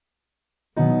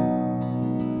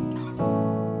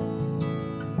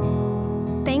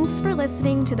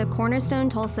listening to the Cornerstone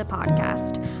Tulsa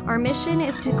podcast. Our mission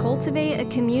is to cultivate a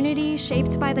community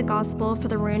shaped by the gospel for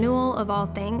the renewal of all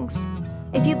things.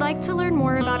 If you'd like to learn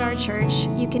more about our church,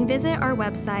 you can visit our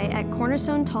website at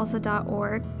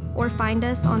cornerstonetulsa.org or find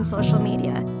us on social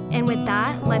media. And with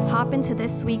that, let's hop into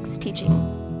this week's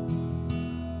teaching.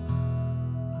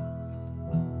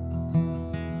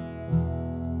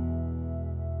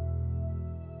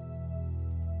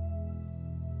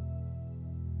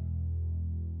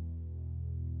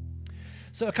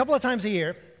 So a couple of times a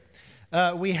year,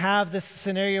 we have this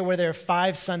scenario where there are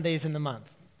 5 Sundays in the month.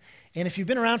 And if you've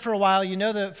been around for a while, you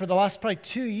know that for the last probably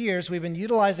 2 years, we've been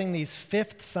utilizing these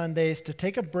 5th Sundays to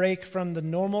take a break from the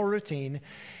normal routine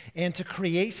and to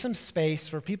create some space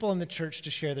for people in the church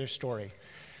to share their story.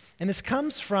 And this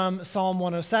comes from Psalm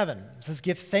 107. It says,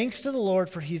 "Give thanks to the Lord,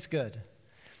 for he's good.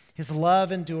 His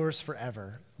love endures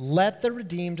forever. Let the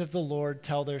redeemed of the Lord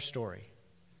tell their story."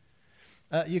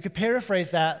 You could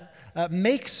paraphrase that.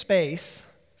 Make space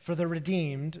for the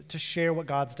redeemed to share what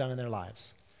God's done in their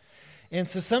lives. And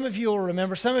so some of you will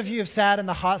remember, some of you have sat in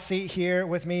the hot seat here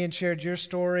with me and shared your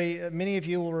story. Many of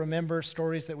you will remember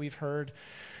stories that we've heard.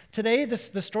 Today,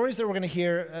 the stories that we're going to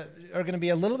hear are going to be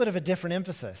a little bit of a different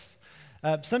emphasis.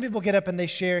 Some people get up and they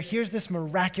share, here's this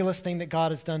miraculous thing that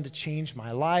God has done to change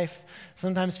my life.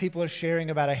 Sometimes people are sharing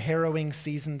about a harrowing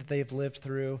season that they've lived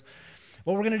through.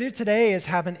 What we're going to do today is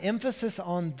have an emphasis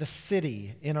on the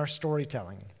city in our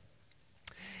storytelling.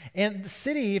 And the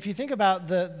city, if you think about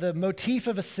the motif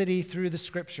of a city through the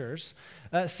scriptures,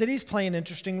 cities play an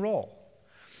interesting role.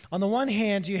 On the one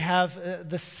hand, you have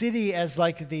the city as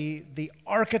like the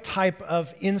archetype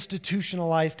of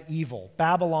institutionalized evil.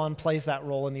 Babylon plays that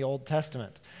role in the Old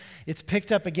Testament. It's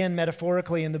picked up again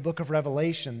metaphorically in the book of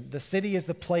Revelation. The city is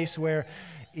the place where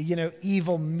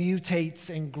evil mutates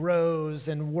and grows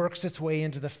and works its way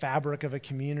into the fabric of a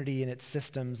community and its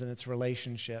systems and its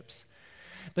relationships.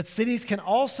 But cities can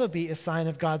also be a sign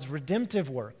of God's redemptive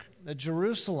work.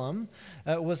 Jerusalem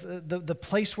was the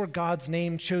place where God's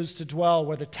name chose to dwell,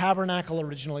 where the tabernacle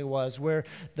originally was, where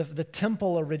the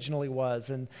temple originally was.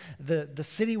 And the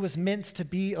city was meant to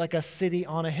be like a city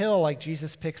on a hill, like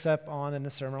Jesus picks up on in the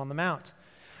Sermon on the Mount.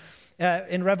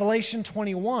 In Revelation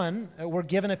 21, we're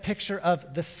given a picture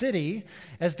of the city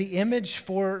as the image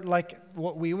for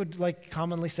what we would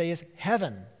commonly say is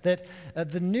heaven. That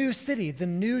the new city, the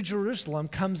new Jerusalem,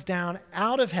 comes down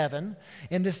out of heaven,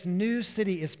 and this new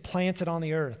city is planted on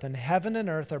the earth. And heaven and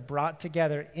earth are brought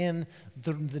together in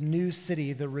the new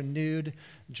city, the renewed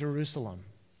Jerusalem.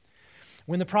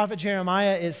 When the prophet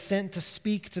Jeremiah is sent to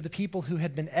speak to the people who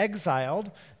had been exiled,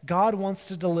 God wants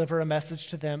to deliver a message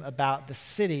to them about the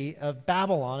city of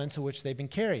Babylon into which they've been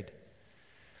carried.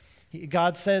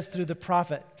 God says through the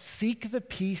prophet, "Seek the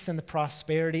peace and the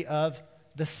prosperity of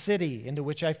the city into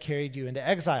which I've carried you into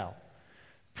exile.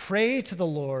 Pray to the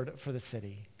Lord for the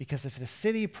city, because if the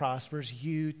city prospers,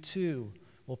 you too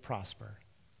will prosper."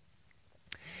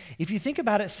 If you think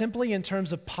about it simply in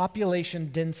terms of population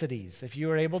densities, if you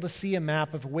are able to see a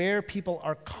map of where people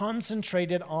are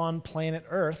concentrated on planet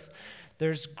Earth,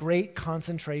 there's great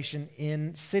concentration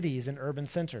in cities and urban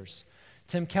centers.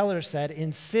 Tim Keller said,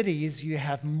 in cities you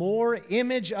have more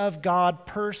image of God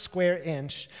per square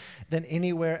inch than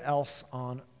anywhere else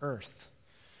on Earth.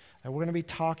 And we're going to be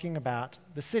talking about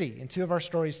the city in 2 of our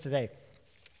stories today.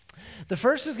 The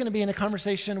first is going to be in a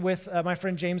conversation with my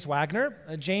friend James Wagner.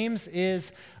 James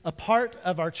is a part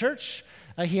of our church.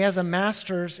 He has a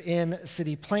master's in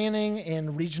city planning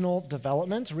and regional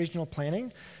development, regional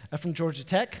planning from Georgia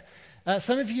Tech.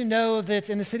 Some of you know that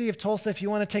in the city of Tulsa, if you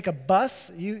want to take a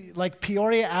bus,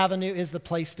 Peoria Avenue is the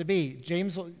place to be.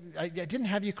 James, I didn't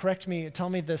have you correct me, tell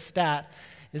me the stat.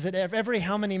 Is it every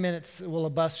how many minutes will a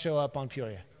bus show up on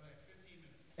Peoria?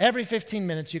 Every 15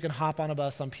 minutes, you can hop on a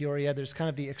bus on Peoria. There's kind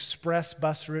of the express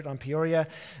bus route on Peoria.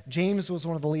 James was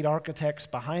one of the lead architects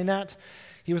behind that.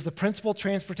 He was the principal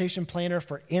transportation planner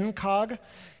for NCOG.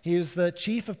 He was the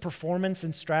chief of performance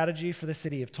and strategy for the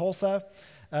city of Tulsa,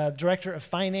 director of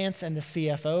finance and the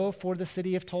CFO for the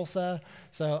city of Tulsa.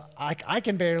 So I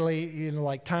can barely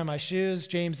tie my shoes.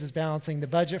 James is balancing the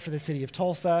budget for the city of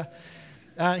Tulsa.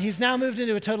 He's now moved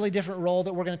into a totally different role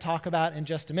that we're going to talk about in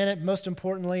just a minute. Most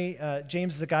importantly,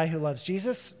 James is a guy who loves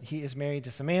Jesus. He is married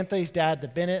to Samantha. He's dad to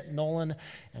Bennett, Nolan,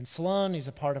 and Sloan. He's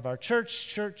a part of our church.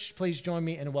 Church, please join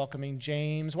me in welcoming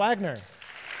James Wagner.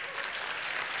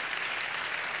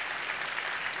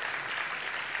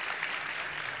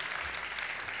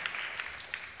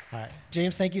 All right.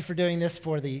 James, thank you for doing this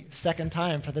for the second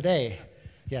time for the day.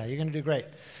 Yeah, you're going to do great.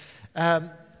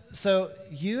 So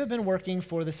you have been working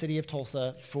for the city of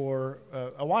Tulsa for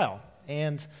a while,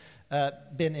 and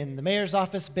been in the mayor's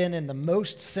office, been in the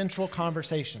most central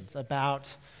conversations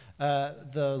about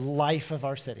the life of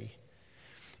our city.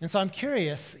 And so I'm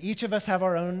curious, each of us have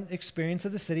our own experience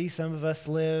of the city. Some of us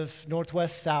live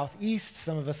northwest, southeast.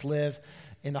 Some of us live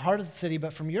in the heart of the city.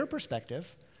 But from your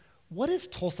perspective, what is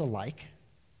Tulsa like?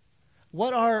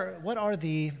 What are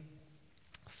the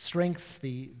strengths,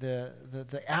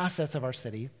 the assets of our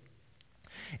city?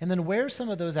 And then where are some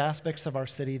of those aspects of our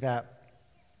city that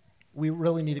we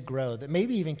really need to grow, that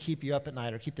maybe even keep you up at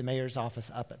night or keep the mayor's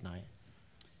office up at night?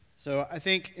 So I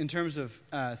think in terms of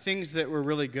things that we're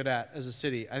really good at as a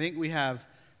city, I think we have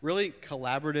really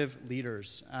collaborative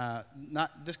leaders.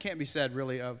 This can't be said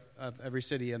really of every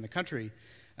city in the country.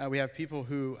 We have people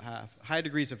who have high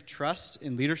degrees of trust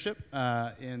in leadership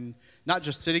in not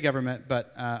just city government,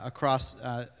 but across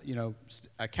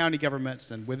county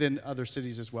governments and within other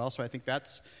cities as well. So I think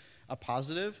that's a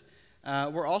positive.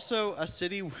 We're also a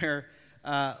city where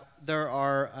there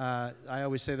are, I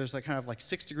always say there's kind of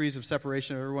 6 degrees of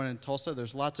separation of everyone in Tulsa.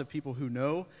 There's lots of people who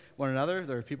know one another.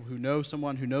 There are people who know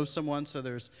someone who knows someone. So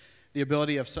there's the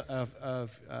ability of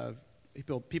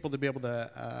people to be able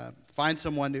to find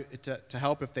someone to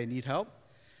help if they need help.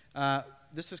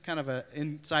 This is kind of an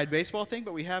inside baseball thing,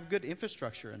 but we have good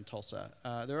infrastructure in Tulsa.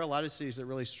 There are a lot of cities that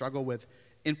really struggle with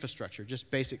infrastructure,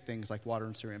 just basic things like water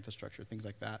and sewer infrastructure, things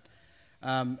like that.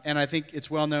 And I think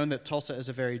it's well known that Tulsa is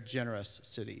a very generous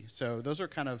city. So those are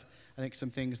kind of, I think,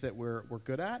 some things that we're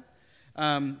good at.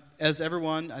 As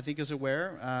everyone, I think, is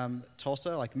aware,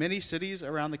 Tulsa, like many cities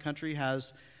around the country,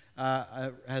 has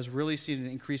really seen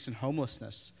an increase in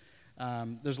homelessness.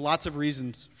 There's lots of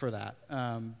reasons for that.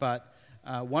 But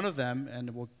one of them,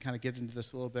 and we'll kind of get into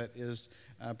this a little bit, is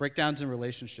breakdowns in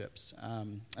relationships.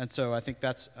 And so I think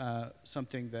that's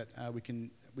something that we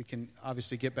can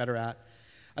obviously get better at.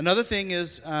 Another thing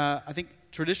is, I think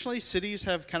traditionally cities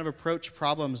have kind of approached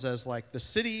problems as the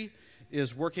city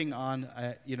is working on,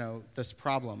 this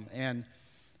problem. And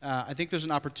I think there's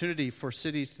an opportunity for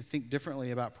cities to think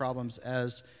differently about problems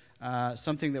as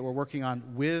something that we're working on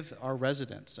with our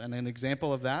residents. And an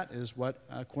example of that is what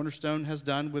Cornerstone has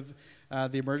done with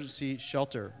the emergency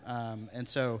shelter. And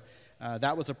so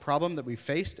that was a problem that we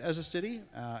faced as a city,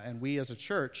 and we as a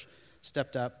church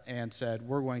stepped up and said,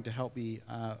 we're going to help be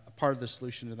a part of the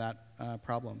solution to that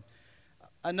problem.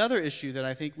 Another issue that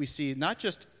I think we see, not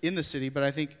just in the city, but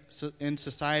I think in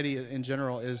society in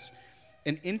general, is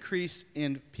an increase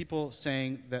in people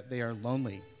saying that they are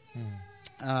lonely.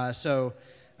 So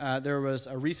there was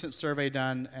a recent survey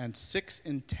done, and 6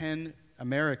 in 10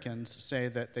 Americans say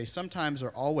that they sometimes or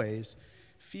always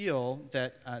feel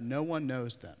that no one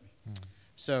knows them.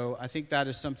 So I think that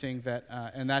is something that,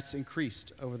 and that's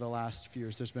increased over the last few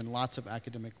years. There's been lots of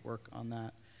academic work on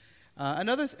that.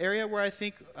 Another area where I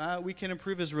think we can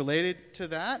improve is related to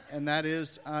that, and that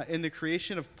is in the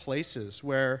creation of places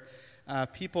where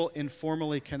people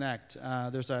informally connect.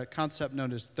 There's a concept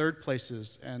known as third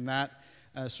places, and that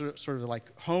sort of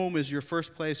like home is your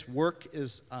first place, work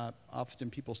is often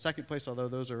people's second place, although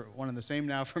those are one and the same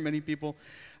now for many people.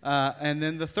 And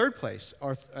then the third places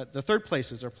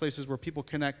are places where people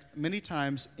connect many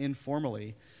times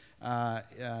informally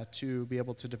to be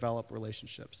able to develop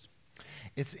relationships.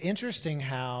 It's interesting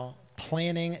how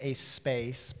planning a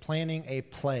space, planning a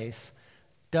place,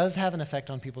 does have an effect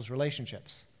on people's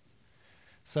relationships.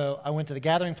 So I went to the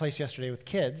gathering place yesterday with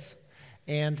kids,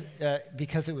 and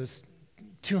because it was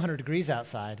 200 degrees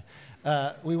outside,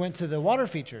 we went to the water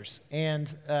features.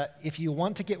 And if you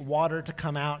want to get water to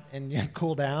come out and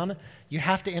cool down, you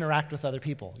have to interact with other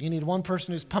people. You need one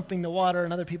person who's pumping the water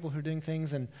and other people who are doing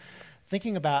things. And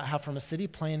thinking about how from a city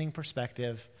planning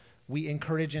perspective, we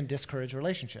encourage and discourage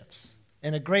relationships.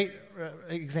 And a great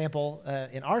example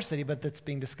in our city, but that's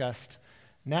being discussed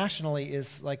nationally,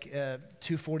 is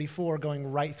 244 going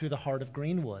right through the heart of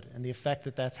Greenwood and the effect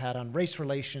that that's had on race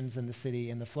relations in the city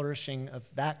and the flourishing of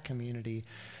that community.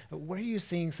 Where are you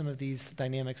seeing some of these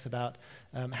dynamics about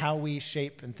how we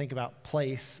shape and think about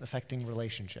place affecting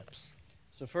relationships?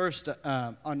 So first,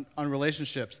 on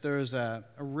relationships, there is a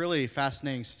really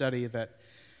fascinating study that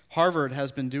Harvard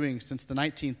has been doing since the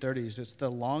 1930s. It's the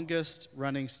longest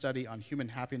running study on human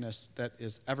happiness that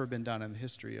has ever been done in the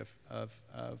history of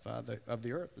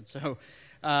the earth. And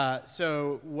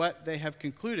so what they have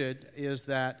concluded is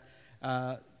that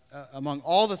among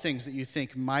all the things that you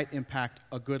think might impact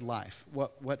a good life,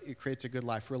 what it creates a good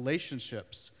life,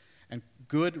 relationships and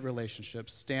good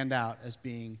relationships stand out as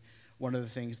being one of the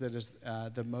things that is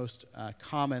the most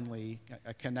commonly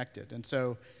connected. And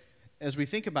so as we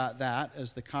think about that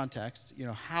as the context,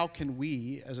 how can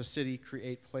we as a city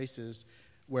create places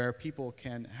where people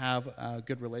can have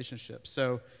good relationships?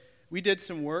 So we did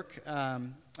some work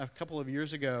a couple of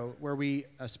years ago where we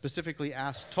specifically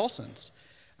asked Tulsans.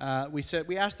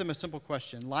 We asked them a simple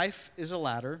question. Life is a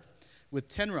ladder with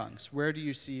 10 rungs. Where do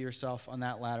you see yourself on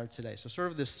that ladder today? So sort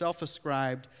of this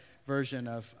self-ascribed version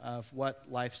of what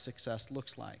life success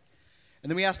looks like. And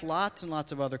then we asked lots and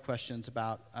lots of other questions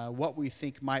about what we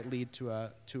think might lead to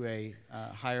a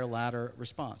higher ladder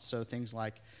response. So things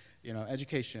like,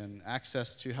 education,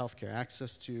 access to healthcare,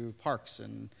 access to parks,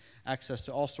 and access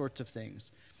to all sorts of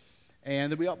things.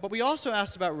 But we also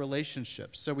asked about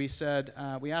relationships. So we said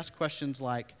we asked questions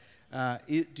like,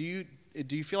 do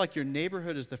you feel like your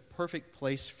neighborhood is the perfect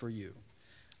place for you?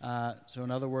 So in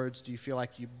other words, do you feel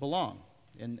like you belong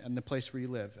in the place where you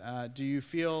live? Do you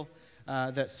feel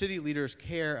that city leaders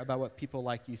care about what people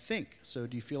like you think? So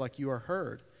do you feel like you are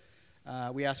heard?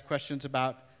 We asked questions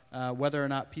about whether or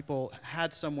not people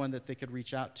had someone that they could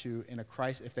reach out to in a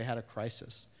crisis if they had a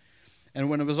crisis. And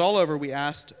when it was all over, we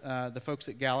asked the folks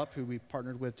at Gallup, who we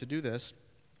partnered with to do this,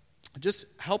 just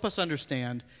help us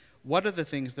understand what are the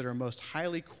things that are most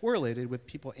highly correlated with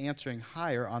people answering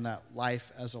higher on that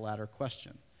life as a ladder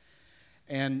question.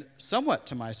 And somewhat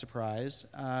to my surprise,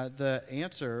 the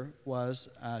answer was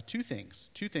two things.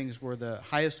 Two things were the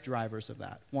highest drivers of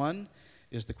that. One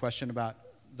is the question about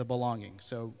the belonging.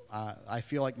 So I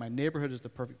feel like my neighborhood is the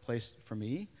perfect place for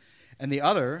me. And the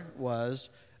other was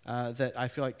that I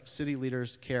feel like city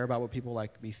leaders care about what people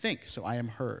like me think, so I am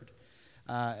heard.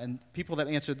 And people that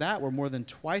answered that were more than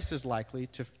twice as likely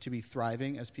to be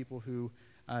thriving as people who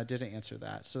didn't answer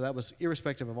that. So that was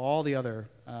irrespective of all the other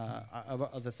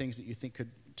of the things that you think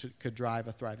could drive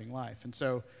a thriving life. And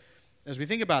so as we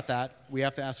think about that, we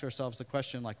have to ask ourselves the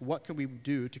question, like, what can we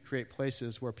do to create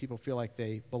places where people feel like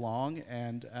they belong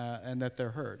and that they're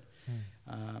heard?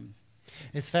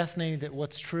 It's fascinating that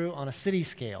what's true on a city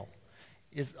scale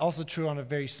is also true on a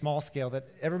very small scale, that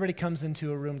everybody comes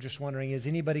into a room just wondering, is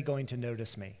anybody going to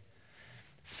notice me?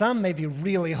 Some may be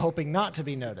really hoping not to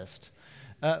be noticed.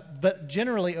 But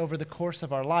generally, over the course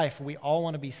of our life, we all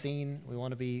want to be seen. We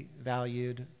want to be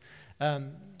valued.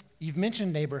 You've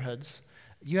mentioned neighborhoods.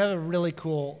 You have a really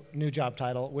cool new job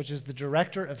title, which is the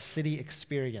Director of City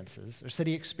Experiences, or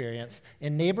City Experience,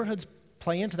 and neighborhoods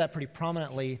play into that pretty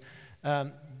prominently.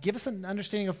 Give us an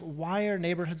understanding of why are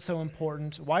neighborhoods so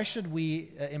important? Why should we,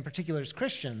 in particular as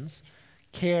Christians,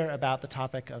 care about the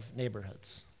topic of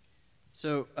neighborhoods?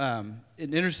 So an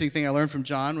interesting thing I learned from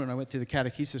John when I went through the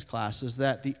catechesis class is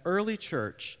that the early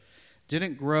church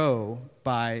didn't grow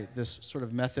by this sort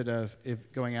of method of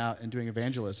going out and doing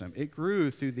evangelism. It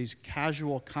grew through these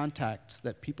casual contacts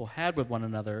that people had with one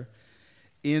another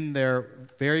in their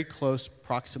very close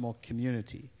proximal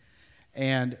community.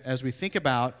 And as we think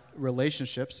about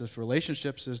relationships, if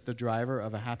relationships is the driver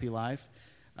of a happy life,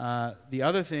 the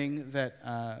other thing that,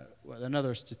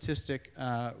 another statistic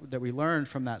that we learned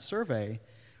from that survey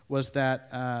was that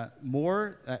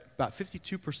about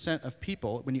 52% of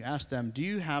people, when you ask them, do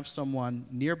you have someone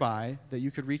nearby that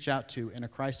you could reach out to in a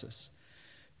crisis?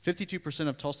 52%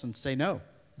 of Tulsans say no,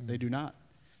 they do not.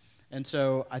 And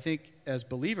so I think as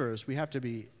believers, we have to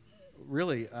be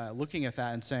really looking at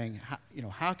that and saying,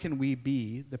 how can we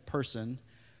be the person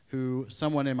who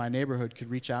someone in my neighborhood could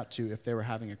reach out to if they were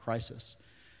having a crisis?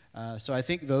 So I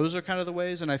think those are kind of the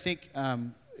ways, and I think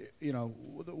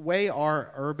the way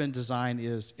our urban design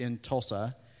is in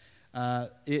Tulsa,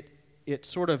 it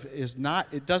sort of is not.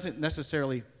 It doesn't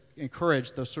necessarily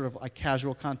encourage those sort of like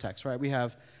casual contacts, right? We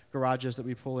have garages that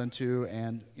we pull into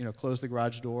and close the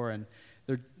garage door, and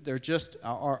they're just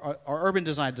our urban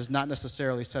design does not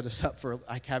necessarily set us up for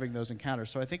like having those encounters.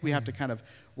 So I think we have to kind of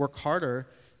work harder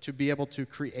to be able to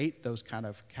create those kind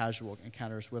of casual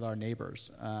encounters with our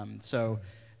neighbors.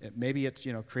 Maybe it's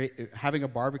having a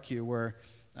barbecue where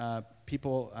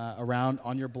people around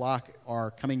on your block are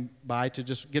coming by to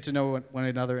just get to know one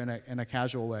another in a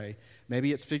casual way.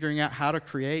 Maybe it's figuring out how to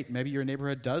create. Maybe your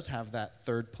neighborhood does have that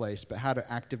third place, but how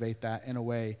to activate that in a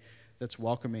way that's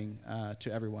welcoming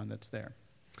to everyone that's there.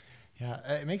 Yeah,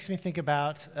 it makes me think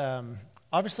about.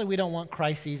 Obviously, we don't want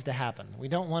crises to happen. We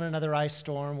don't want another ice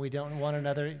storm. We don't want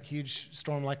another huge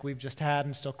storm like we've just had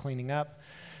and still cleaning up.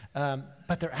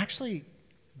 But they're actually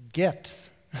gifts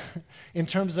in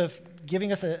terms of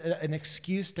giving us an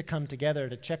excuse to come together,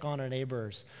 to check on our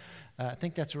neighbors. I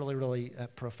think that's really, really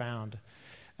profound.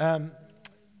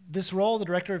 This role, the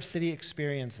Director of City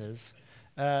Experiences,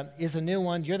 is a new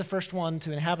one. You're the first one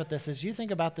to inhabit this. As you think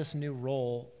about this new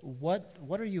role, what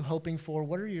are you hoping for?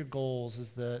 What are your goals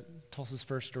as the Tulsa's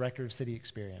first Director of City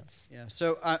Experience? Yeah,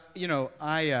 so,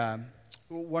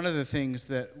 one of the things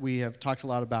that we have talked a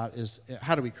lot about is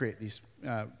how do we create these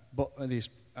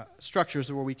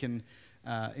structures where we can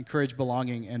encourage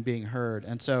belonging and being heard.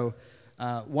 And so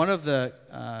one of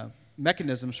the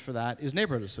mechanisms for that is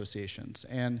neighborhood associations.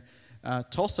 And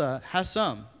Tulsa has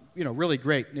some, really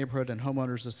great neighborhood and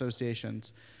homeowners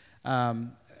associations.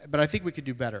 But I think we could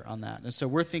do better on that. And so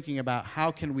we're thinking about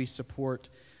how can we support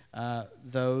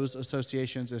those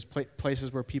associations as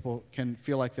places where people can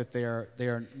feel like that they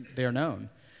are known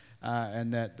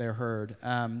and that they're heard.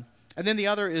 And then the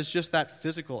other is just that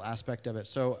physical aspect of it.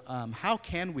 So how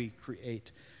can we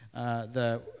create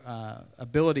the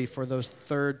ability for those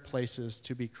third places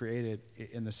to be created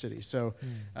in the city? So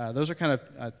those are kind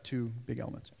of two big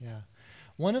elements. Yeah.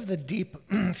 One of the deep,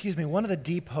 one of the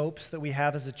deep hopes that we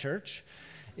have as a church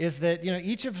is that,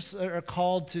 each of us are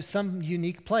called to some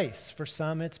unique place. For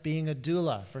some, it's being a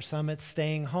doula. For some, it's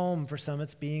staying home. For some,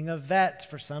 it's being a vet.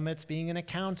 For some, it's being an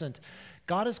accountant.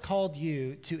 God has called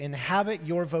you to inhabit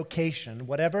your vocation,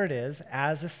 whatever it is,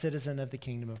 as a citizen of the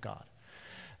kingdom of God.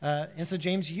 And so,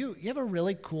 James, you have a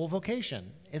really cool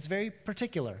vocation. It's very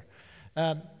particular.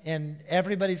 And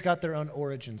everybody's got their own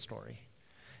origin story.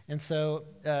 And so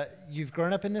you've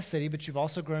grown up in this city, but you've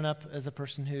also grown up as a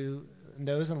person who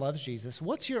knows and loves Jesus.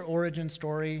 What's your origin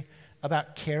story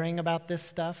about caring about this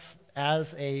stuff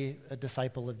as a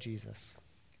disciple of Jesus?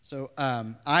 So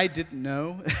I didn't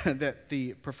know that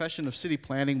the profession of city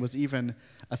planning was even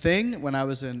a thing when I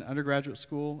was in undergraduate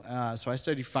school. So I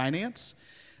studied finance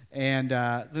and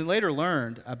then later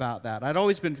learned about that. I'd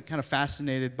always been kind of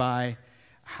fascinated by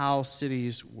how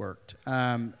cities worked.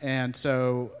 And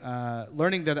so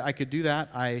learning that I could do that,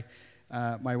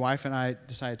 my wife and I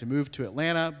decided to move to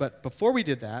Atlanta. But before we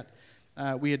did that,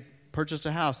 we had purchased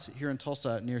a house here in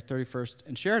Tulsa near 31st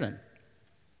and Sheridan.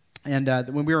 And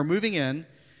when we were moving in,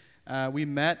 we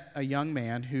met a young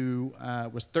man who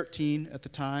was 13 at the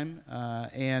time,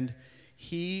 and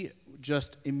he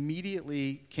just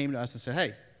immediately came to us and said,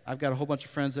 "Hey, I've got a whole bunch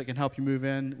of friends that can help you move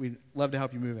in. We'd love to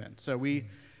help you move in." So we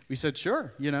said,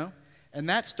 "Sure," and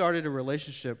that started a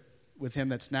relationship with him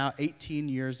that's now 18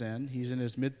 years in. He's in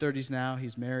his mid-30s now.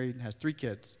 He's married and has 3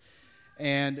 kids.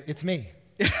 And it's me.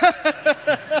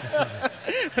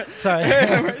 Sorry.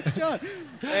 It's John.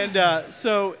 And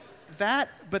the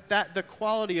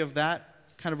quality of that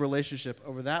kind of relationship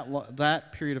over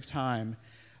that period of time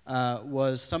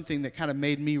was something that kind of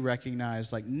made me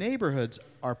recognize, like, neighborhoods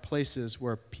are places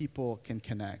where people can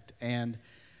connect. And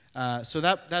so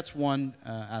that's one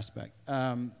aspect.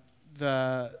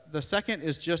 The second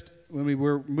is just when we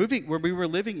were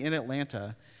living in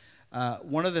Atlanta,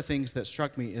 one of the things that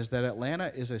struck me is that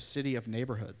Atlanta is a city of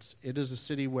neighborhoods. It is a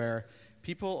city where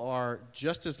people are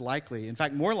just as likely, in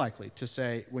fact, more likely to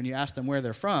say, when you ask them where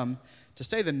they're from, to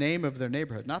say the name of their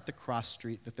neighborhood, not the cross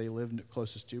street that they live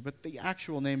closest to, but the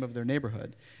actual name of their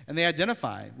neighborhood. And they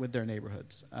identify with their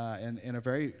neighborhoods in a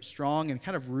very strong and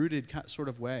kind of rooted sort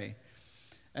of way.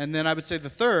 And then I would say the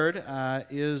third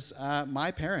is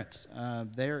my parents.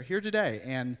 They're here today,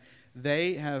 and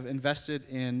they have invested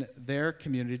in their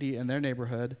community and their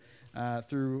neighborhood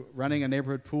through running a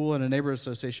neighborhood pool and a neighborhood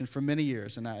association for many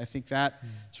years. And I think that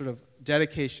sort of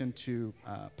dedication to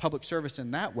public service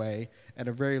in that way, at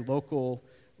a very local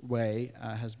way,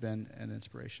 has been an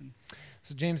inspiration.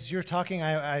 So, James, as you were talking,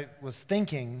 I was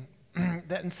thinking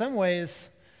that in some ways,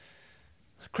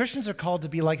 Christians are called to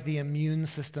be like the immune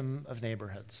system of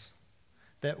neighborhoods.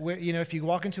 That if you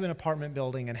walk into an apartment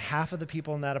building and half of the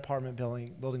people in that apartment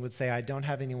building would say, "I don't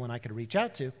have anyone I could reach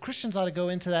out to," Christians ought to go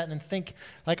into that and think,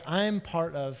 like,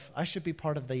 I should be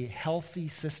part of the healthy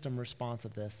system response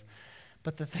of this.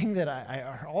 But the thing that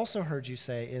I also heard you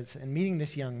say is, in meeting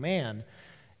this young man,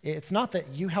 it's not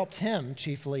that you helped him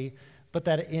chiefly, but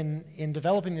that in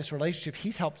developing this relationship,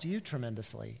 he's helped you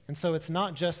tremendously. And so it's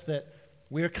not just that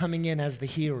we're coming in as the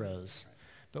heroes,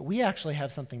 but we actually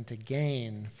have something to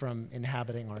gain from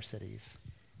inhabiting our cities.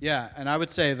 Yeah, and I would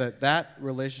say that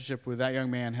relationship with that young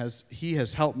man has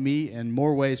helped me in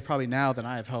more ways probably now than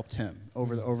I have helped him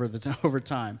over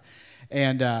time,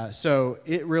 and so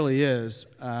it really is,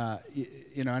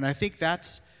 and I think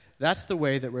that's the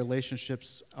way that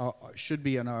relationships should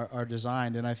be and are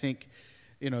designed. And I think,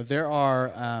 there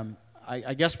are,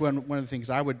 I guess one of the things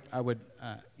I would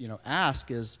ask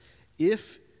is,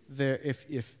 if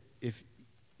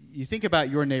you think about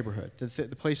your neighborhood,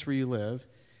 the place where you live,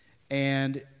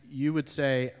 and you would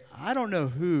say, "I don't know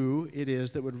who it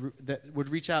is that would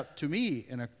reach out to me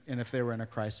and if they were in a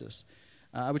crisis,"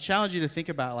 I would challenge you to think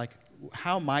about, like,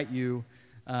 how might you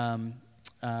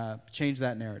change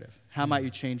that narrative? How might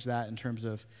you change that in terms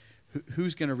of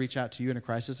who's going to reach out to you in a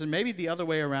crisis, and maybe the other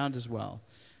way around as well.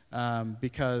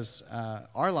 because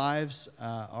our lives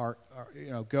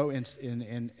go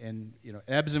in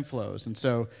ebbs and flows. And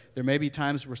so there may be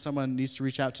times where someone needs to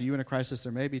reach out to you in a crisis.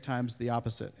 There may be times the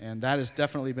opposite. And that has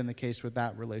definitely been the case with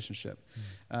that relationship.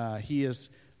 He is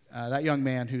that young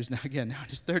man who's now in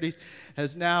his 30s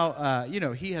has now,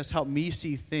 he has helped me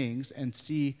see things and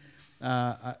see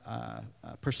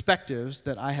perspectives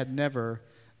that I had never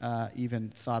even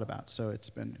thought about. So it's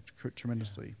been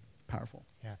tremendously powerful.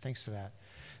 Yeah, thanks for that.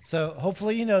 So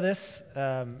hopefully you know this.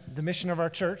 The mission of our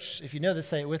church, if you know this,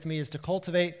 say it with me, is to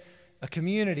cultivate a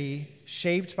community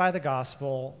shaped by the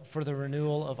gospel for the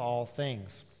renewal of all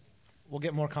things. We'll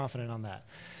get more confident on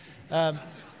that.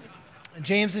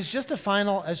 James, as just a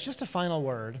final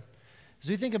word, as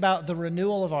we think about the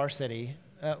renewal of our city,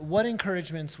 what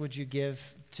encouragements would you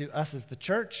give to us as the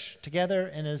church together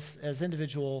and as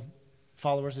individual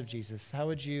followers of Jesus? How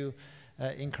would you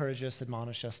encourage us,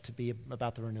 admonish us to be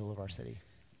about the renewal of our city?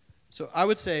 So I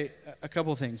would say a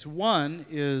couple of things. One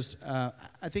is,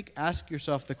 I think, ask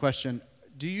yourself the question,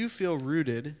 do you feel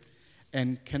rooted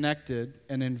and connected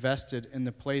and invested in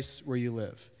the place where you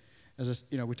live? As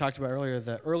we talked about earlier,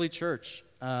 the early church,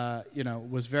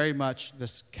 was very much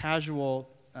this casual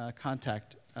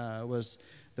contact was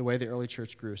the way the early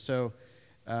church grew. So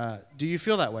do you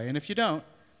feel that way? And if you don't,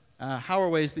 how are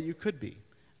ways that you could be?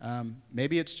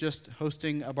 Maybe it's just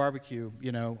hosting a barbecue,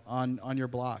 on your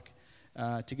block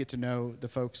to get to know the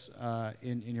folks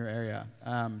in your area.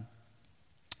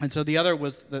 And so the other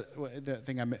was the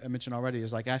thing I mentioned already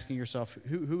is like asking yourself,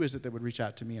 who is it that would reach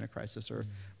out to me in a crisis? Or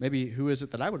maybe who is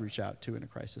it that I would reach out to in a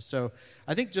crisis? So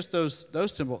I think just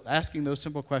asking those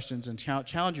simple questions and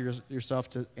challenge yourself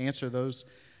to answer those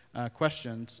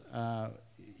questions,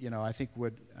 I think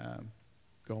would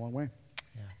go a long way.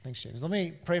 Yeah, thanks, James. Let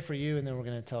me pray for you, and then we're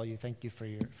going to tell you thank you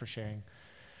for sharing.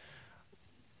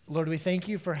 Lord, we thank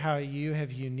you for how you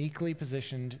have uniquely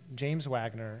positioned James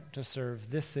Wagner to serve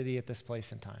this city at this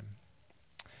place and time.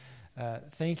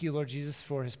 Thank you, Lord Jesus,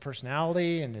 for his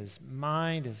personality and his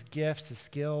mind, his gifts, his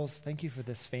skills. Thank you for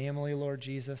this family, Lord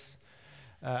Jesus.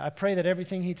 I pray that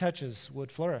everything he touches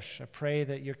would flourish. I pray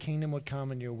that your kingdom would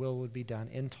come and your will would be done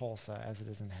in Tulsa as it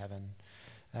is in heaven.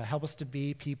 Help us to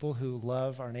be people who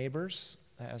love our neighbors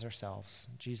as ourselves.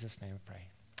 In Jesus' name we pray.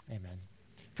 Amen.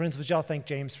 Friends, would y'all thank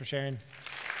James for sharing?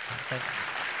 Thanks.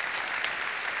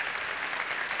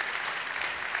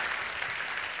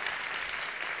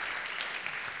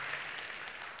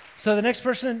 So the next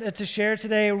person to share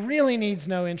today really needs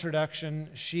no introduction.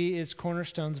 She is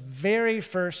Cornerstone's very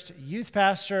first youth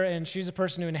pastor, and she's a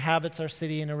person who inhabits our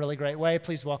city in a really great way.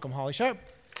 Please welcome Holly Sharp.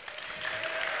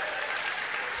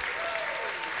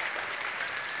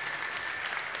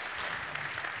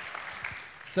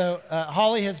 So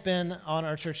Holly has been on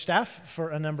our church staff for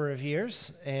a number of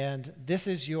years, and this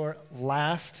is your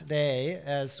last day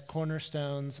as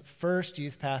Cornerstone's first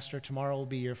youth pastor. Tomorrow will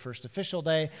be your first official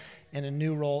day, and a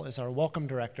new role as our welcome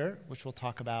director, which we'll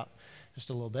talk about just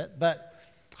a little bit. But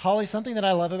Holly, something that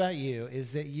I love about you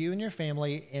is that you and your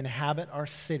family inhabit our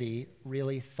city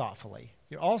really thoughtfully.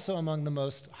 You're also among the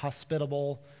most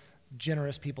hospitable,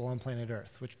 generous people on planet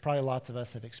Earth, which probably lots of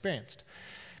us have experienced.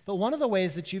 But one of the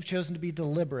ways that you've chosen to be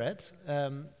deliberate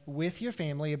with your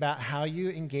family about how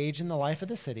you engage in the life of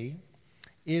the city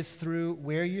is through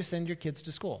where you send your kids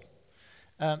to school.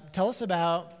 Tell us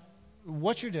about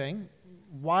what you're doing,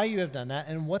 why you have done that,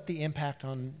 and what the impact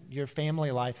on your family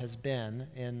life has been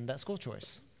in that school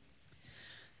choice.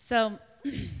 So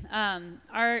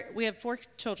we have 4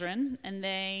 children, and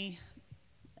they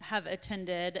have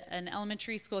attended an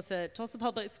elementary school. It's a Tulsa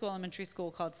Public School elementary school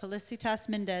called Felicitas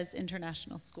Mendez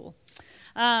International School.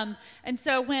 And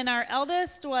so when our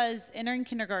eldest was entering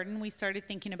kindergarten, we started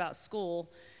thinking about school.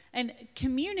 And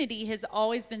community has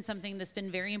always been something that's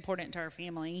been very important to our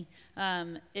family.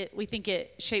 We think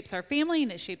it shapes our family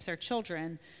and it shapes our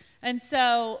children. And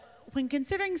so when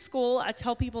considering school, I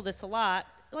tell people this a lot,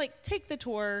 like take the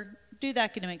tour, do the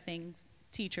academic things.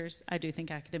 Teachers, I do think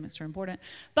academics are important.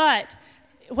 But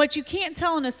what you can't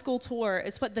tell in a school tour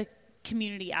is what the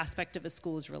community aspect of a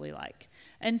school is really like.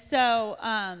 And so,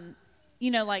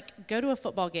 like go to a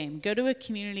football game, go to a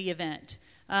community event,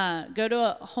 go to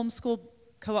a homeschool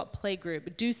co-op play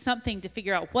group, do something to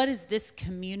figure out what is this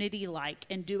community like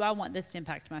and do I want this to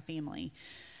impact my family?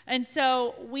 And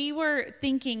so we were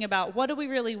thinking about what do we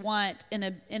really want in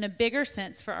a bigger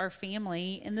sense for our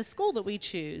family in the school that we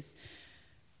choose.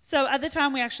 So at the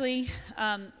time, we actually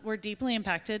were deeply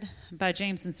impacted by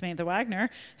James and Samantha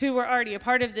Wagner, who were already a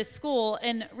part of this school,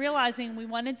 and realizing we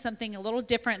wanted something a little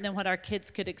different than what our kids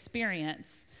could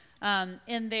experience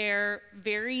in their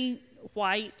very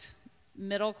white,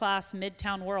 middle-class,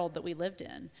 midtown world that we lived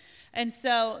in. And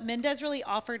so Mendez really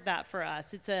offered that for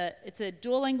us. It's a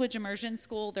dual language immersion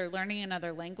school. They're learning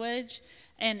another language.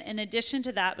 And in addition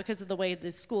to that, because of the way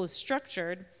the school is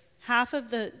structured, half of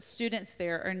the students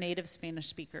there are native Spanish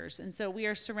speakers. And so we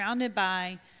are surrounded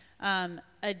by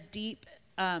a deep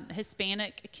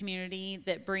Hispanic community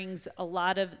that brings a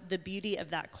lot of the beauty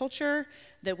of that culture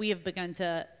that we have begun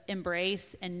to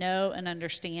embrace and know and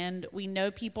understand. We know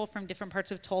people from different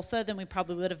parts of Tulsa than we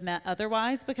probably would have met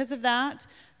otherwise because of that.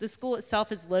 The school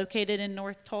itself is located in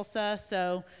North Tulsa,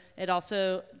 so it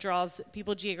also draws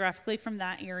people geographically from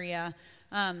that area.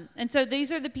 And so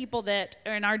these are the people that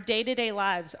are in our day-to-day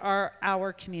lives are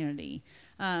our community.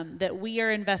 That we are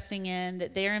investing in,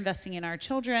 that they are investing in our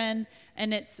children,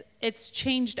 and it's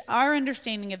changed our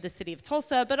understanding of the city of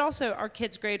Tulsa, but also our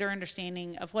kids' greater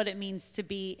understanding of what it means to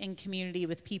be in community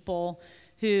with people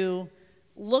who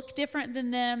look different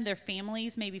than them, their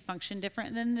families maybe function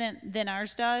different than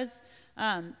ours does.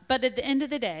 But at the end of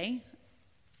the day,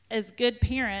 as good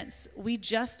parents, we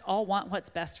just all want what's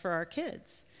best for our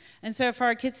kids. And so for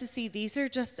our kids to see these are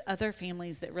just other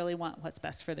families that really want what's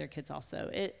best for their kids also,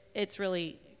 it's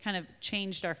really kind of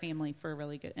changed our family for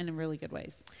really good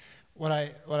ways. What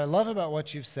I love about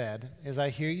what you've said is I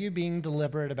hear you being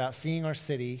deliberate about seeing our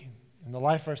city and the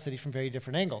life of our city from very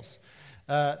different angles.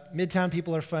 Midtown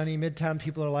people are funny. Midtown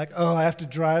people are like, oh, I have to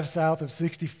drive south of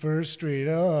 61st Street.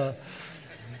 Oh.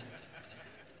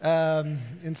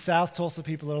 In South Tulsa,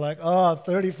 people are like, oh,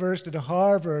 31st and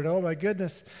Harvard, oh my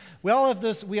goodness. We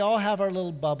all have our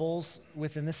little bubbles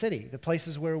within the city, the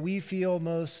places where we feel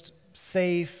most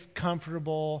safe,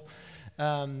 comfortable.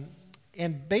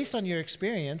 And based on your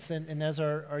experience, and as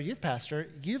our youth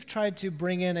pastor, you've tried to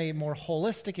bring in a more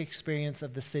holistic experience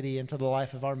of the city into the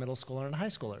life of our middle schooler and high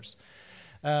schoolers.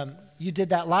 You did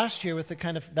that last year with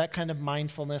that kind of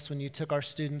mindfulness when you took our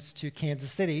students to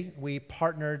Kansas City. We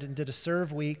partnered and did a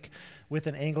serve week with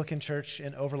an Anglican church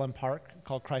in Overland Park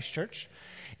called Christ Church.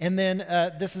 And then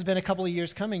this has been a couple of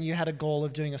years coming. You had a goal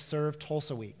of doing a Serve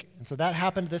Tulsa week. And so that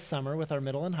happened this summer with our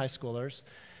middle and high schoolers.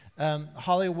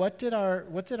 Holly, what did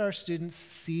our students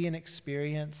see and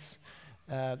experience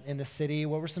in the city?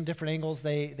 What were some different angles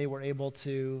they were able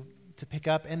to pick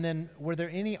up? And then were there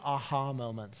any aha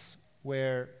moments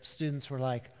where students were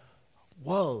like,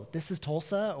 whoa, this is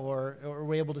Tulsa, or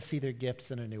were able to see their gifts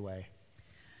in a new way?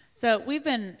 So we've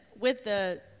been, with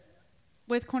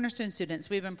Cornerstone students,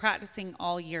 we've been practicing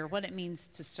all year what it means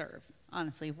to serve.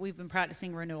 Honestly, we've been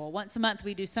practicing renewal. Once a month,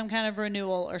 we do some kind of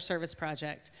renewal or service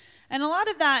project. And a lot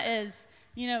of that is,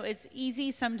 it's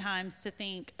easy sometimes to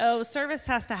think, oh, service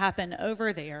has to happen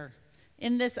over there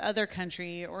in this other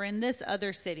country or in this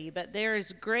other city, but there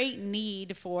is great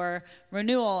need for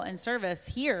renewal and service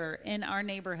here in our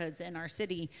neighborhoods, in our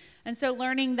city. And so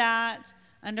learning that,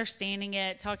 understanding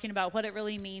it, talking about what it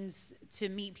really means to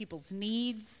meet people's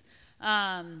needs,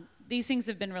 these things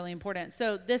have been really important.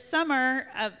 So this summer,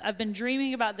 I've been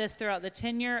dreaming about this throughout the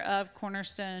tenure of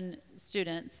Cornerstone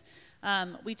students.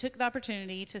 We took the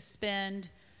opportunity to spend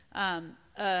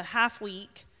a half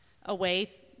week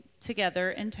away together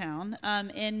in town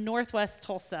in Northwest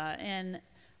Tulsa, in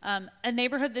a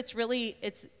neighborhood that's really,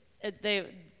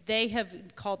 they have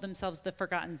called themselves the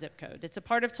Forgotten Zip Code. It's a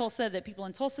part of Tulsa that people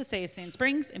in Tulsa say is Sand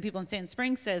Springs, and people in Sand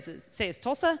Springs say it's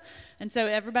Tulsa, and so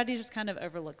everybody just kind of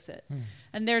overlooks it.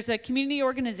 And there's a community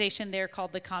organization there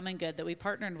called The Common Good that we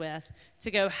partnered with to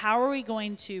go, how are we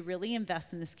going to really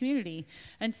invest in this community?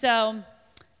 And so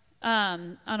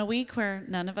on a week where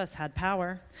none of us had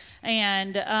power,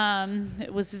 and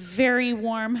it was very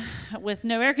warm with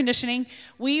no air conditioning,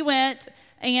 we went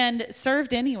and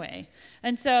served anyway.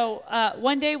 And so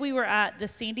one day we were at the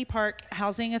Sandy Park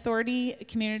Housing Authority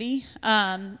community,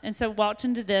 and so walked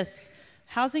into this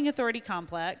housing authority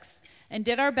complex and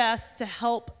did our best to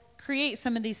help create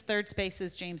some of these third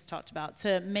spaces James talked about,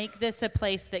 to make this a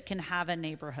place that can have a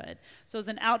neighborhood. So it was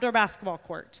an outdoor basketball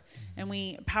court, and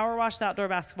we power washed the outdoor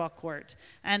basketball court.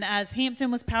 And as Hampton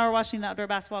was power washing the outdoor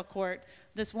basketball court,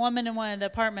 this woman in one of the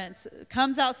apartments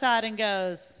comes outside and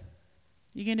goes,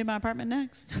 "You gonna do my apartment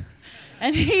next?"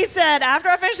 And he said, "After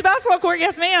I finish the basketball court,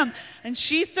 yes ma'am." And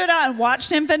she stood out and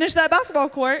watched him finish that basketball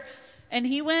court, and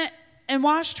he went and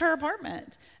washed her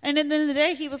apartment. And at the end of the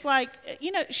day, he was like,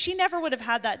 she never would have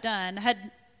had that done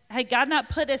had God not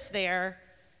put us there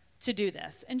to do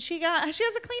this. And she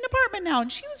has a clean apartment now,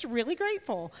 and she was really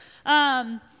grateful.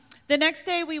 The next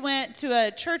day, we went to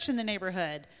a church in the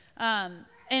neighborhood,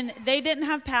 and they didn't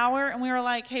have power, and we were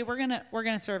like, hey, we're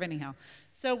gonna serve anyhow.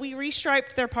 So we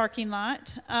restriped their parking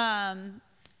lot, and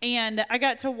I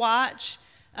got to watch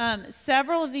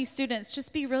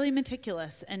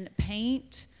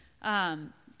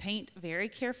paint very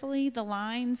carefully the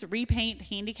lines, repaint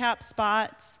handicap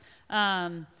spots.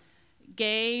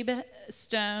 Gabe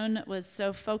Stone was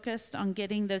so focused on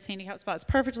getting those handicap spots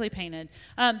perfectly painted.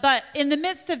 But in the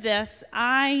midst of this,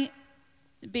 I,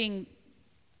 being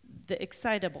the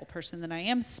excitable person that I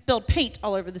am, spilled paint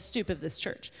all over the stoop of this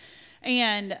church.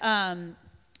 And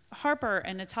Harper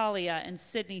and Natalia and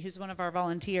Sydney, who's one of our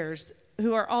volunteers,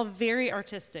 who are all very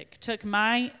artistic, took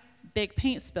my big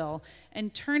paint spill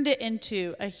and turned it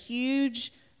into a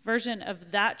huge version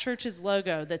of that church's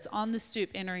logo that's on the stoop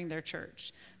entering their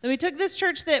church. Then we took this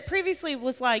church that previously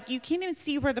was like, you can't even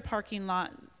see where the parking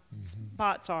lot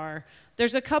spots are.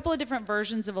 There's a couple of different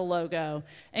versions of a logo,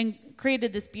 and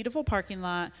created this beautiful parking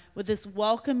lot with this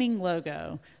welcoming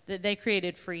logo that they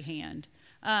created freehand.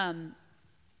 The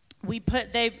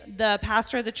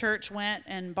pastor of the church went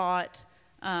and bought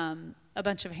a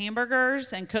bunch of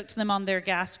hamburgers and cooked them on their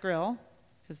gas grill,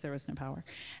 because there was no power.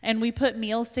 And we put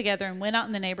meals together and went out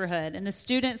in the neighborhood. And the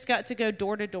students got to go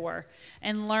door to door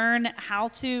and learn how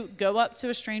to go up to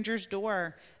a stranger's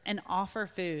door and offer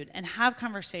food and have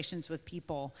conversations with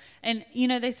people. And,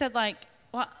 they said,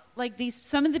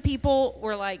 some of the people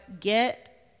were like, get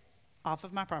off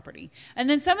of my property. And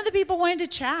then some of the people wanted to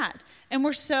chat and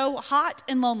were so hot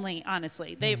and lonely,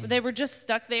 honestly. They were just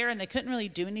stuck there and they couldn't really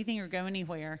do anything or go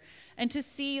anywhere. And to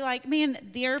see,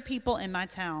 there are people in my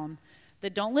town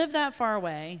that don't live that far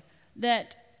away,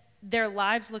 that their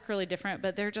lives look really different,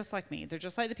 but they're just like me. They're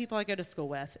just like the people I go to school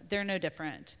with. They're no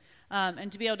different.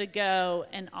 And to be able to go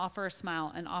and offer a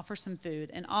smile and offer some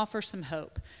food and offer some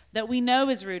hope that we know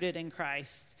is rooted in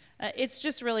Christ, it's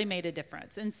just really made a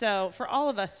difference. And so for all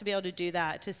of us to be able to do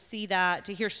that, to see that,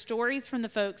 to hear stories from the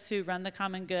folks who run the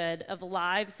Common Good of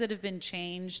lives that have been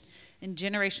changed and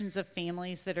generations of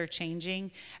families that are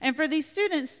changing, and for these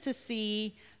students to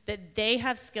see that they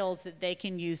have skills that they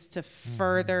can use to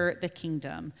further the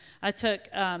kingdom. I took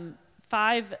 5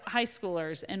 high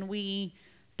schoolers, and we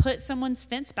put someone's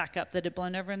fence back up that had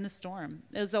blown over in the storm.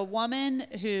 It was a woman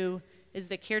who is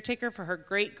the caretaker for her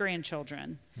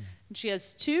great-grandchildren. And she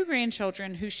has 2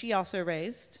 grandchildren who she also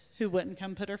raised, who wouldn't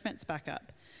come put her fence back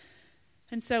up.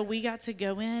 And so we got to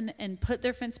go in and put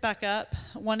their fence back up.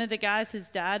 One of the guys, his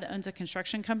dad owns a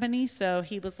construction company, so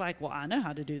he was like, well, I know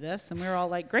how to do this. And we were all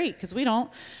like, great, because we don't.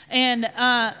 And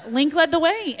Link led the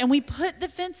way, and we put the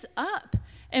fence up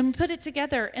and put it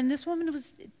together. And this woman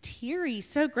was teary,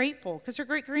 so grateful, because her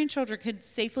great-grandchildren could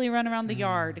safely run around the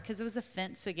yard, because it was a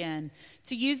fence again.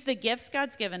 To use the gifts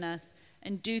God's given us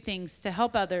and do things to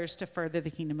help others to further the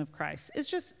kingdom of Christ.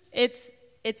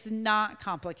 It's not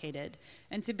complicated.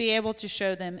 And to be able to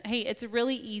show them, hey, it's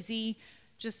really easy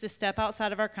just to step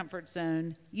outside of our comfort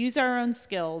zone, use our own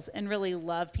skills, and really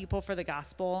love people for the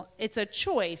gospel. It's a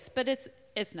choice, but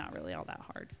it's not really all that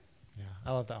hard. Yeah,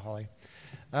 I love that, Holly.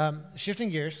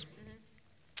 Shifting gears,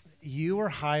 you were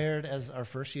hired as our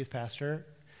first youth pastor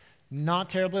not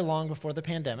terribly long before the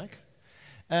pandemic.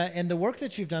 And the work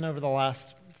that you've done over the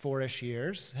last 4-ish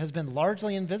years has been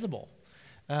largely invisible.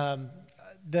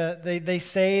 They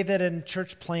say that in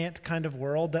church plant kind of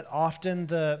world that often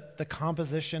the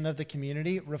composition of the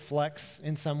community reflects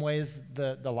in some ways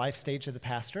the life stage of the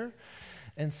pastor.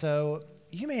 And so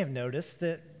you may have noticed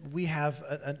that we have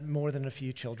more than a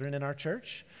few children in our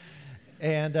church.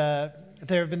 And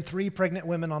there have been 3 pregnant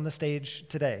women on the stage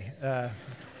today.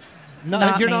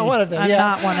 Not you're me. not one of them. I'm yeah.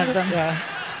 not one of them. Yeah.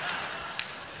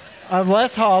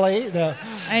 Unless Holly. No.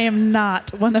 I am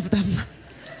not one of them.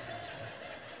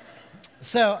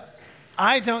 So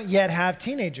I don't yet have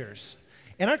teenagers.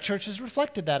 And our church has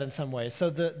reflected that in some ways.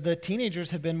 So the teenagers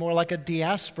have been more like a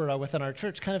diaspora within our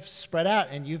church, kind of spread out,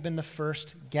 and you've been the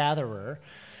first gatherer.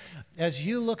 As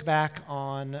you look back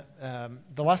on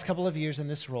the last couple of years in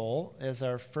this role as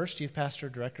our first youth pastor,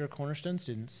 director of Cornerstone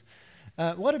students,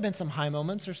 what have been some high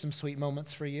moments or some sweet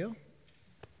moments for you?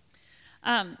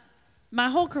 My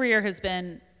whole career has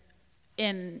been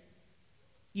in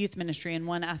youth ministry in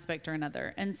one aspect or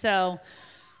another. And so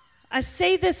I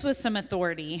say this with some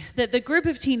authority, that the group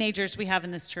of teenagers we have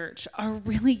in this church are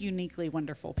really uniquely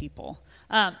wonderful people.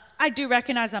 I do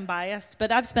recognize I'm biased,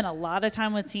 but I've spent a lot of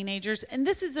time with teenagers, and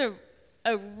this is a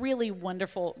really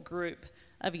wonderful group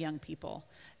of young people.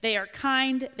 They are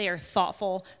kind, they are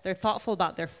thoughtful, they're thoughtful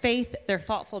about their faith, they're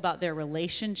thoughtful about their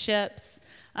relationships.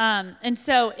 And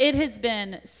so it has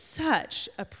been such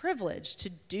a privilege to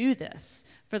do this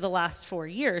for the last 4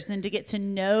 years and to get to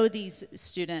know these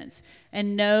students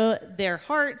and know their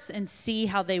hearts and see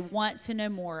how they want to know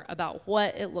more about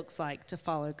what it looks like to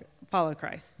follow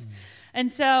Christ.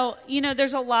 And so,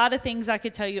 there's a lot of things I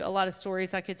could tell you, a lot of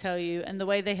stories I could tell you, and the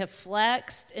way they have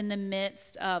flexed in the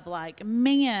midst of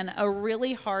a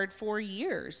really hard 4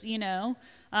 years,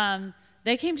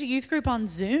 They came to youth group on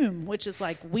Zoom, which is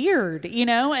like weird,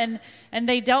 and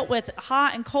they dealt with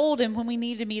hot and cold and when we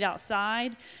needed to meet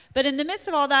outside. But in the midst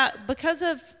of all that, because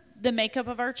of the makeup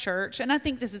of our church, and I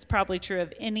think this is probably true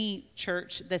of any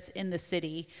church that's in the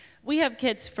city, we have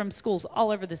kids from schools all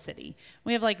over the city.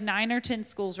 We have like 9 or 10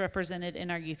 schools represented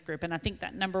in our youth group, and I think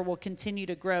that number will continue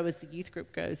to grow as the youth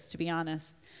group goes, to be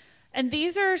honest. And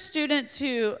these are students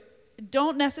who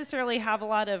don't necessarily have a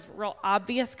lot of real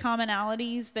obvious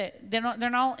commonalities, that they're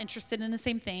not all interested in the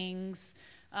same things.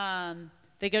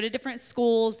 They go to different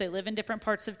schools, they live in different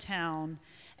parts of town,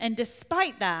 and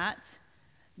despite that,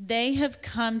 they have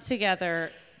come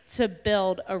together to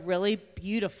build a really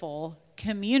beautiful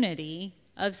community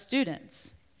of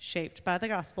students shaped by the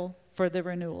gospel for the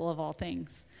renewal of all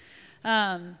things.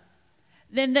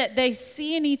 Then that they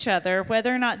see in each other,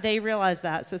 whether or not they realize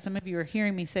that, so some of you are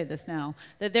hearing me say this now,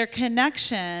 that their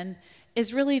connection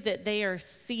is really that they are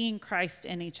seeing Christ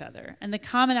in each other, and the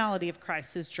commonality of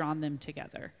Christ has drawn them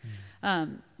together.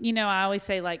 I always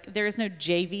say, like, there is no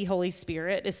JV Holy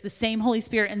Spirit. It's the same Holy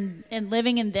Spirit and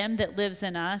living in them that lives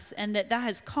in us, and that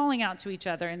is calling out to each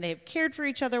other, and they've cared for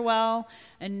each other well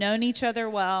and known each other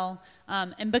well,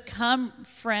 and become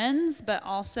friends, but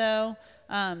also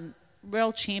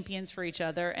real champions for each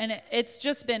other. And it's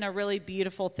just been a really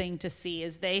beautiful thing to see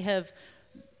as they have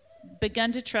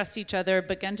begun to trust each other,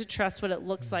 begun to trust what it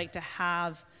looks like to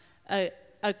have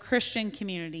a Christian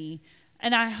community.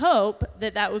 And I hope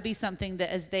that would be something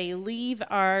that as they leave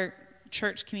our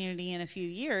church community in a few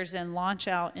years and launch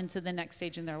out into the next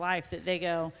stage in their life, that they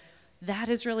go, that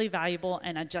is really valuable,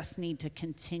 and I just need to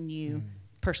continue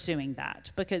pursuing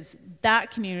that, because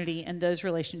that community and those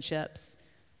relationships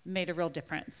made a real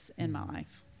difference in my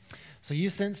life. So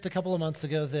you sensed a couple of months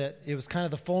ago that it was kind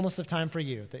of the fullness of time for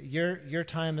you, that your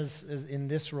time is in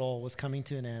this role was coming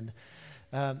to an end.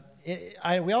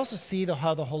 We also see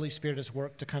how the Holy Spirit has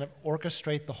worked to kind of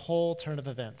orchestrate the whole turn of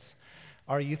events.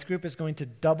 Our youth group is going to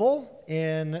double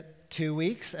in 2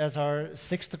 weeks as our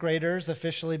 6th graders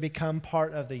officially become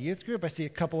part of the youth group. I see a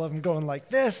couple of them going like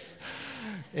this,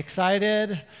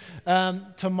 excited.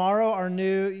 Tomorrow, our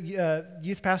new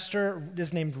youth pastor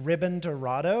is named Ribbon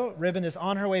Dorado. Ribbon is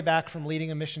on her way back from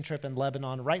leading a mission trip in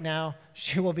Lebanon. Right now,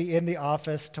 she will be in the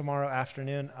office tomorrow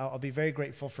afternoon. I'll be very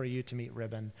grateful for you to meet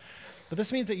Ribbon. But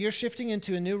this means that you're shifting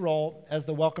into a new role as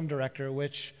the welcome director,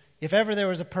 which, if ever there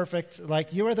was a perfect,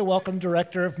 you are the welcome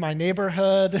director of my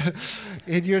neighborhood,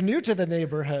 and you're new to the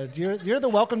neighborhood. You're the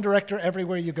welcome director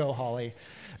everywhere you go, Holly.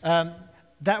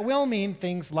 That will mean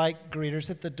things like greeters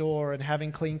at the door and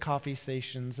having clean coffee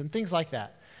stations and things like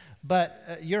that.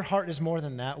 But your heart is more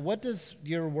than that. What does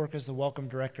your work as the welcome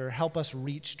director help us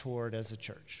reach toward as a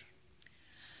church?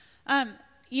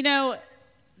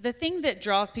 The thing that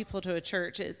draws people to a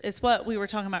church is what we were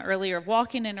talking about earlier, of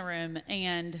walking in a room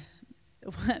and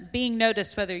being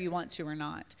noticed whether you want to or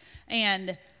not.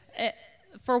 And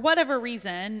for whatever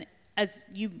reason, as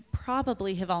you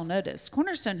probably have all noticed,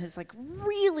 Cornerstone has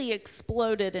really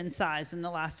exploded in size in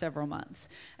the last several months.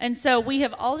 And so we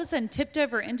have all of a sudden tipped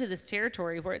over into this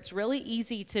territory where it's really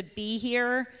easy to be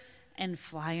here and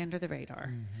fly under the radar.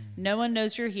 Mm-hmm. No one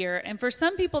knows you're here. And for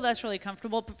some people, that's really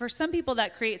comfortable. But for some people,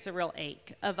 that creates a real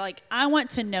ache of I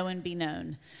want to know and be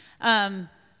known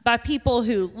by people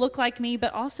who look like me,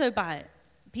 but also by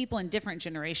people in different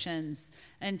generations,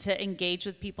 and to engage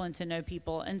with people and to know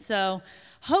people. And so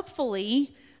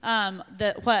hopefully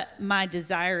what my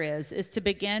desire is to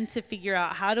begin to figure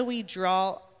out, how do we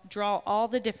draw all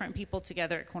the different people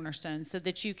together at Cornerstone so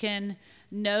that you can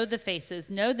know the faces,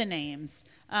 know the names,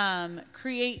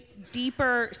 create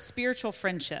deeper spiritual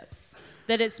friendships,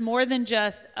 that it's more than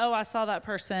just, oh, I saw that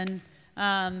person.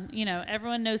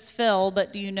 Everyone knows Phil,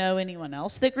 but do you know anyone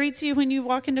else that greets you when you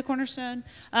walk into Cornerstone?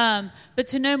 But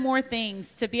to know more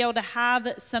things, to be able to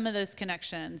have some of those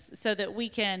connections so that we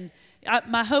can,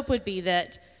 my hope would be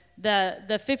that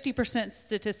the 50%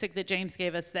 statistic that James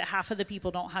gave us, that half of the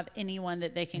people don't have anyone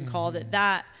that they can call,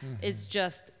 that is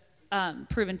just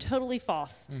proven totally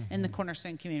false in the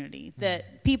Cornerstone community.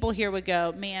 That people here would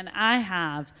go, man, I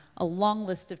have a long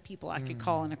list of people I could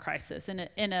call in a crisis,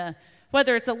 in a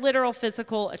whether it's a literal,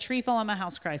 physical, a tree fell on my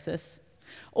house crisis,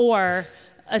 or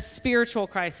a spiritual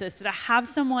crisis, that I have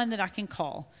someone that I can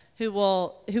call who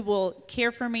will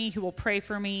care for me, who will pray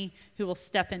for me, who will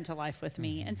step into life with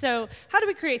me. And so how do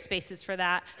we create spaces for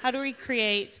that? How do we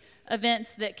create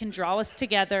events that can draw us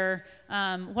together?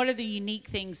 What are the unique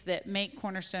things that make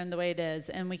Cornerstone the way it is?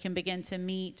 And we can begin to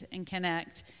meet and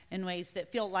connect in ways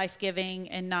that feel life-giving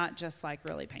and not just like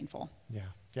really painful.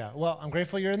 Yeah. Well, I'm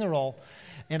grateful you're in the role.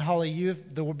 And Holly,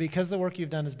 because the work you've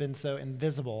done has been so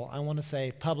invisible, I want to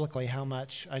say publicly how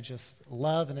much I just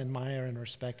love and admire and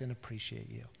respect and appreciate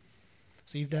you.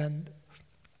 So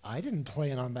I didn't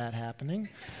plan on that happening.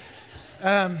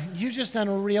 You've just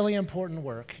done really important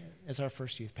work as our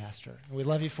first youth pastor. And we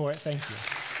love you for it. Thank you.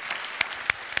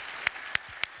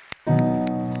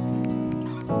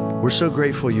 We're so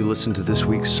grateful you listened to this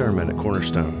week's sermon at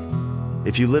Cornerstone.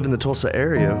 If you live in the Tulsa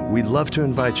area, we'd love to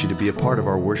invite you to be a part of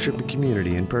our worship and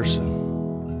community in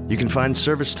person. You can find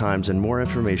service times and more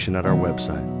information at our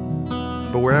website.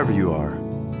 But wherever you are,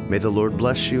 may the Lord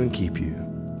bless you and keep you.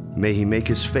 May He make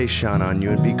His face shine on you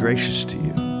and be gracious to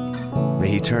you. May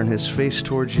He turn His face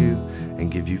towards you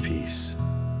and give you peace.